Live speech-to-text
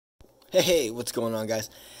Hey, what's going on, guys?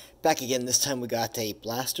 Back again. This time we got a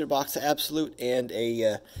blaster box of Absolute and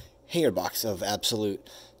a hanger box of Absolute.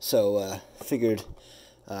 So, figured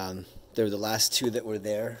they were the last two that were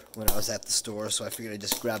there when I was at the store, so I figured I'd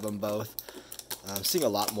just grab them both. I'm seeing a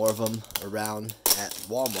lot more of them around at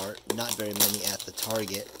Walmart, not very many at the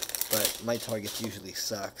Target, but my Targets usually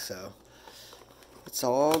suck, so it's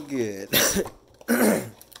all good.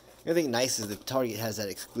 The only thing nice is the Target has that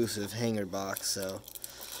exclusive hanger box, so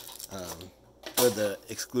or the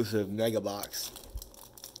exclusive mega box.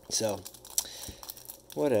 So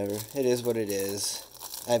whatever, it is what it is.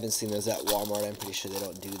 I haven't seen those at Walmart. I'm pretty sure they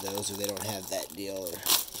don't do those, or they don't have that deal, or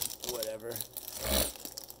whatever.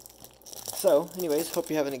 So anyways, hope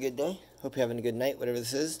you're having a good day, hope you're having a good night, whatever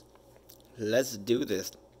this is. Let's do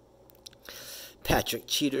this. Patrick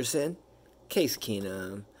Cheaterson, Case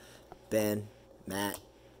Keenum, Ben, Matt,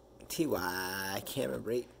 T.Y., Cameron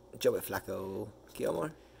Brate, Joey Flacco,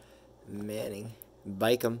 Gilmore, Manning,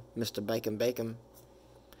 Bake-em, Mr. Bake-em.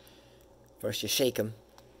 First you shake 'em,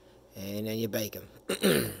 and then you bake 'em.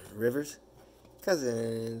 Rivers,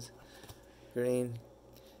 Cousins, Green,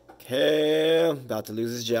 Cam, about to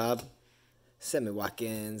lose his job. Sammy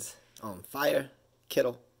Watkins, on fire.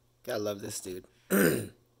 Kittle, gotta love this dude.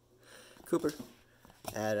 Cooper,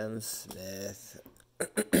 Adams, Smith,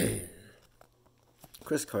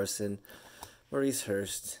 Chris Carson, Maurice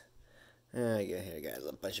Hurst. I got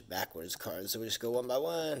a bunch of backwards cards, so we just go one by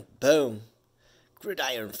one. Boom.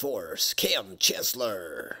 Gridiron Force, Cam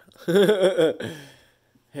Chancellor. Here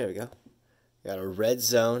we go. Got a red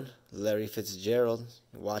zone, Larry Fitzgerald.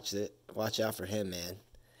 Watch it. Watch out for him, man.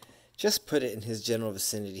 Just put it in his general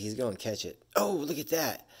vicinity. He's going to catch it. Oh, look at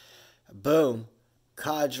that. Boom.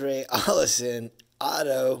 Qadree, Ollison,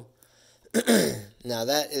 auto. Now,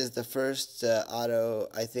 that is the first auto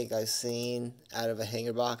I think I've seen out of a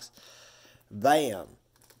hanger box. Bam.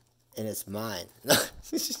 And it's mine.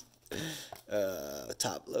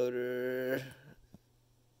 Top loader.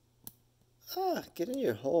 Ah, get in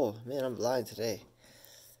your hole. Man, I'm blind today.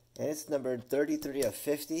 And it's numbered 33 of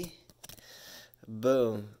 50.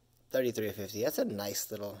 Boom. 33 of 50. That's a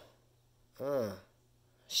nice little...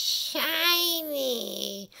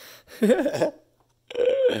 shiny.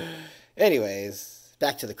 Anyways,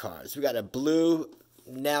 back to the cards. We got a blue,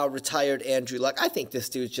 now retired Andrew Luck. I think this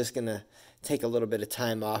dude's just going to take a little bit of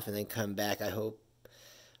time off and then come back, I hope.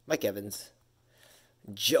 Mike Evans.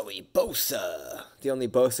 Joey Bosa, the only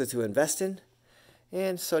Bosa to invest in.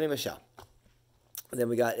 And Sony Michel. And then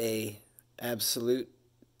we got a absolute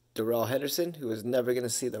Darrell Henderson, who is never going to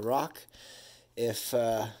see The Rock if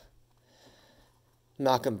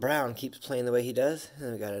Malcolm Brown keeps playing the way he does.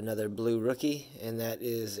 And we got another blue rookie, and that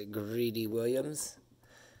is Greedy Williams.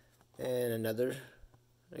 And another,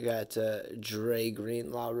 we got Dre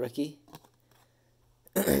Greenlaw rookie.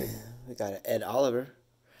 We got an Ed Oliver.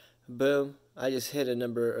 Boom. I just hit a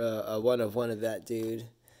number, a 1 of 1 of that dude.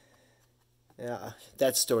 Yeah,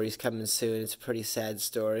 that story's coming soon. It's a pretty sad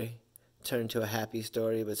story. Turned to a happy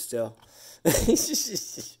story, but still.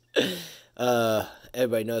 Everybody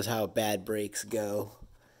knows how bad breaks go.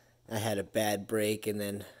 I had a bad break and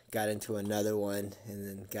then got into another one and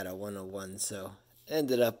then got a 101, so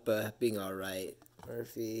ended up being all right.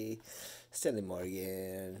 Murphy, Stanley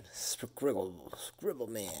Morgan, Scribble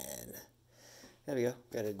Man. There we go.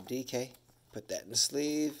 Got a DK. Put that in the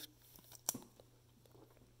sleeve.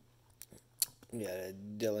 We got a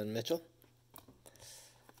Dylan Mitchell.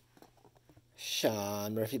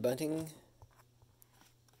 Sean Murphy Bunting.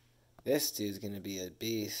 This dude's going to be a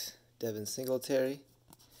beast. Devin Singletary.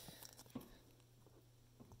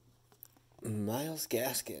 Myles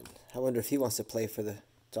Gaskin. I wonder if he wants to play for the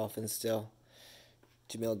Dolphins still.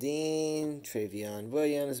 Jamil Dean, Travion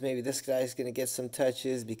Williams. Maybe this guy's going to get some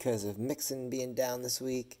touches because of Mixon being down this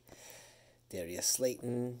week. Darius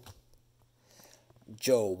Slayton.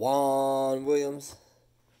 Joanne Williams.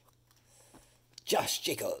 Josh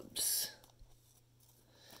Jacobs.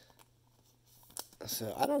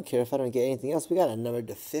 So I don't care if I don't get anything else. We got a number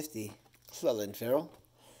to 50. Clelin Ferrell.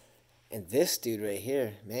 And this dude right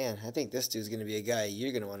here, man, I think this dude's going to be a guy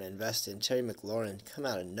you're going to want to invest in. Terry McLaurin, come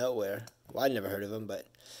out of nowhere. Well, I never heard of him, but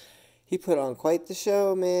he put on quite the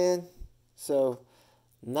show, man. So,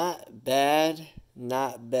 not bad,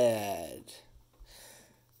 not bad.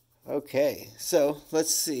 Okay, so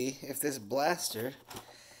let's see if this blaster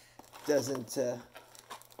doesn't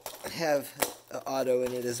have an auto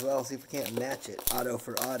in it as well. See if we can't match it, auto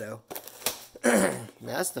for auto.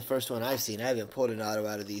 Now, that's the first one I've seen. I haven't pulled an auto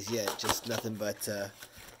out of these yet. Just nothing but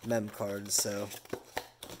mem cards. So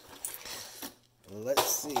let's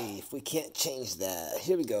see if we can't change that.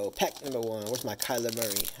 Here we go. Pack number 1. Where's my Kyler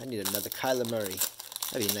Murray? I need another Kyler Murray.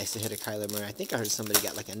 That'd be nice to hit a Kyler Murray. I think I heard somebody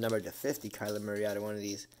got like a number to 50 Kyler Murray out of one of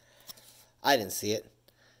these. I didn't see it.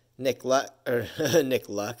 Nick Foles.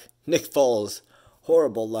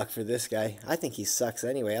 Horrible luck for this guy. I think he sucks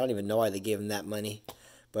anyway. I don't even know why they gave him that money.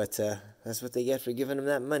 But that's what they get for giving him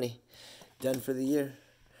that money. Done for the year.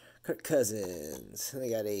 Kirk Cousins. They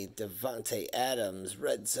got a Devontae Adams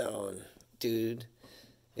red zone. Dude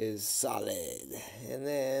is solid. And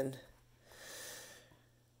then,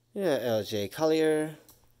 yeah, LJ Collier.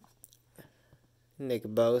 Nick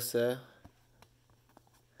Bosa.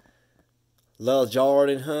 Lil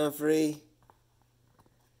Jordan Humphrey.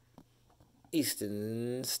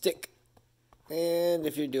 Easton Stick. And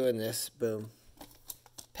if you're doing this, boom.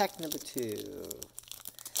 Pack number 2.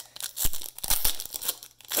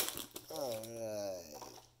 Alright.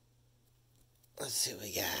 Let's see what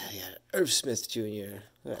we got. We got Irv Smith Jr.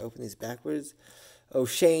 I'm gonna open these backwards.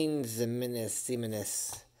 O'Shane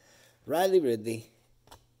Simenis. Riley Ridley.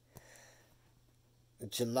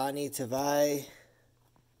 Jelani Tavai.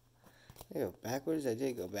 I go backwards? I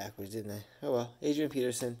did go backwards, didn't I? Oh well. Adrian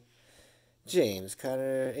Peterson. James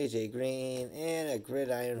Conner. AJ Green. And a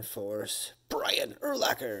Gridiron Force. Brian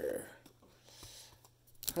Urlacher.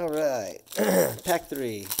 Alright. Pack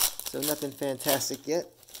 3. So nothing fantastic yet.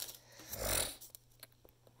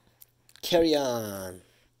 Carry on.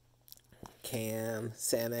 Cam.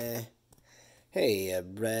 Sammy. Hey,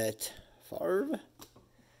 Brett Favre.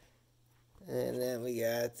 And then we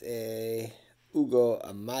got a Ugo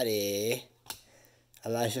Amadi,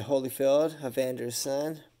 Elijah Holyfield, Evander's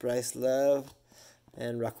son, Bryce Love,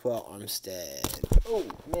 and Raquel Armstead. Oh,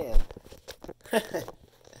 man.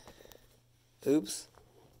 Oops.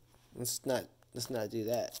 Let's not do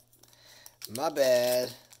that. My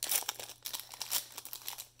bad.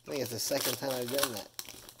 I think it's the second time I've done that.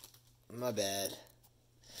 My bad.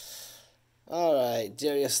 Alright,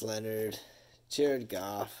 Darius Leonard, Jared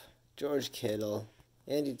Goff, George Kittle,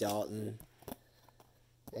 Andy Dalton,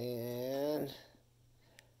 and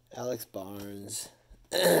Alex Barnes,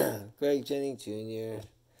 Greg Jennings Jr.,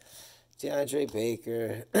 DeAndre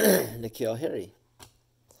Baker, N'Keal Harry.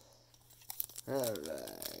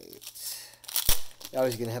 Alright.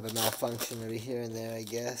 Always going to have a malfunction every here and there, I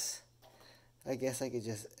guess. I guess I could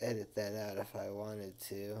just edit that out if I wanted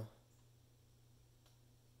to.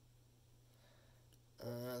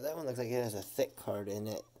 That one looks like it has a thick card in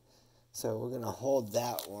it. So we're going to hold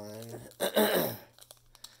that one.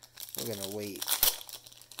 We're going to wait.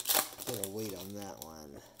 We're going to wait on that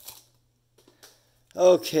one.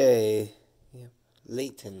 Okay.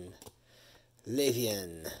 Leighton.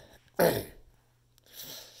 Le'Veon.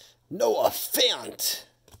 Noah Fant.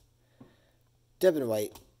 Devin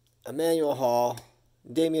White. Emmanuel Hall.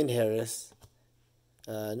 Damian Harris.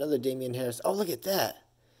 Another Damian Harris. Oh, look at that.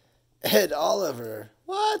 Ed Oliver.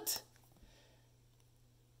 What?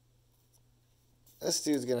 This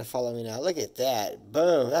dude's going to follow me now. Look at that.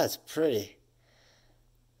 Boom. That's pretty.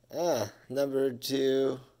 Number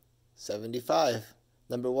 2, 75.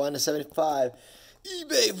 Number 1 to 75.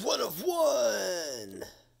 eBay 1 of 1.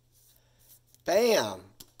 Bam.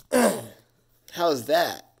 How's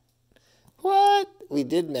that? What? We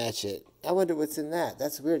did match it. I wonder what's in that.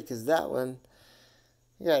 That's weird because that one,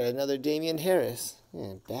 you got another Damian Harris.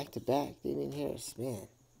 Yeah, back to back. Damian Harris. Man.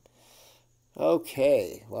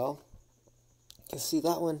 Okay. Well, you can see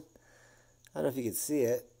that one. I don't know if you can see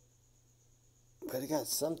it, but it got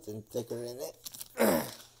something thicker in it.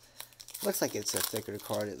 Looks like it's a thicker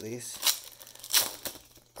card at least.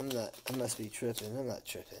 I must be tripping. I'm not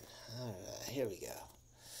tripping. Alright, here we go.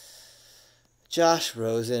 Josh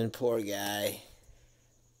Rosen, poor guy.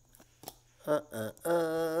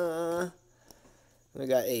 We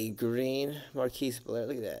got a green Marquise Blair.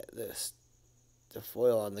 Look at that. The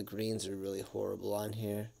foil on the greens are really horrible on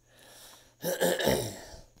here.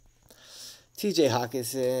 TJ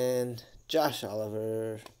Hawkinson, Josh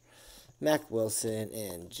Oliver, Mac Wilson,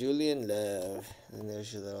 and Julian Love. And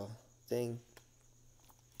there's your little thing.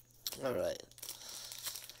 Alright.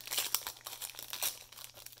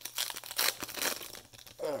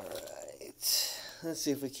 Alright. Let's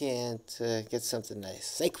see if we can't get something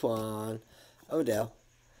nice. Saquon, Odell,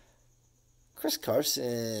 Chris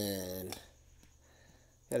Carson.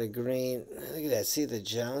 Got a green. Look at that. See the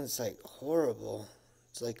Jones? It's like horrible.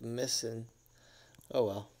 It's like missing. Oh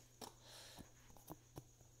well.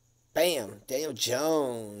 Bam! Daniel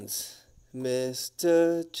Jones.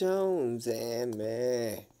 Mr. Jones and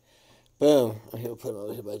me. Boom. I'm going to put him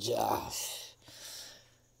over here by Josh.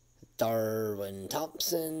 Darwin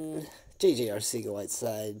Thompson. J.J.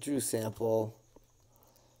 Arcega-Whiteside. Drew Sample.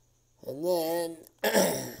 And then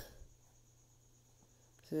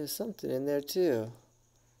there's something in there too.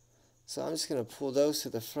 So I'm just going to pull those to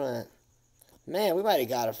the front. Man, we might have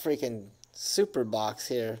got a freaking super box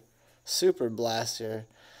here. Super blaster.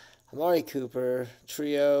 Amari Cooper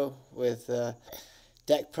trio with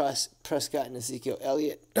Dak Prescott and Ezekiel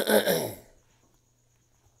Elliott. I'm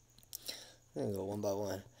going to go one by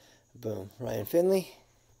one. Boom. Ryan Finley.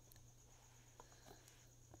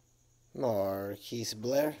 Marquise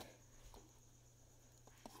Blair.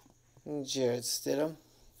 Jared Stidham.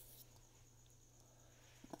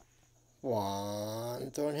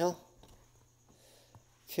 Juan Thornhill.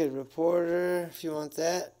 Kid Reporter, if you want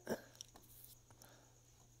that.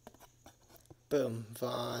 Boom.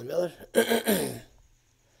 Von Miller.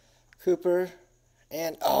 Cooper.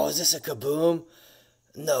 And, oh, is this a Kaboom?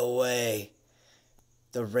 No way.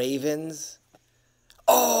 The Ravens.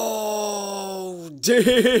 Oh,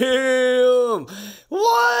 damn.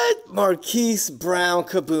 What? Marquise Brown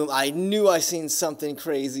Kaboom. I knew I seen something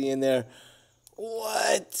crazy in there.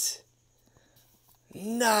 What?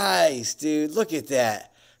 Nice, dude. Look at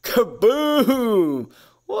that. Kaboom.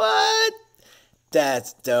 What?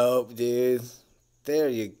 That's dope, dude. There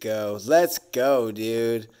you go. Let's go,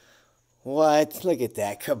 dude. What? Look at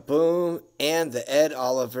that. Kaboom. And the Ed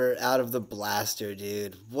Oliver out of the blaster,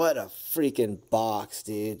 dude. What a freaking box,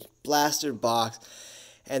 dude. Blaster box.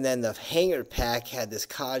 And then the hanger pack had this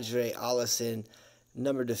Qadree Ollison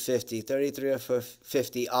number to 50. 33 of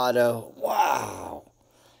 50 auto. Wow.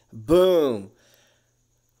 Boom.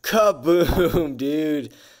 Kaboom,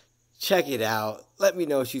 dude. Check it out. Let me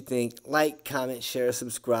know what you think. Like, comment, share,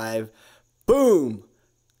 subscribe. Boom.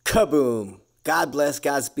 Kaboom. God bless,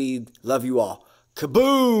 Godspeed. Love you all.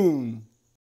 Kaboom!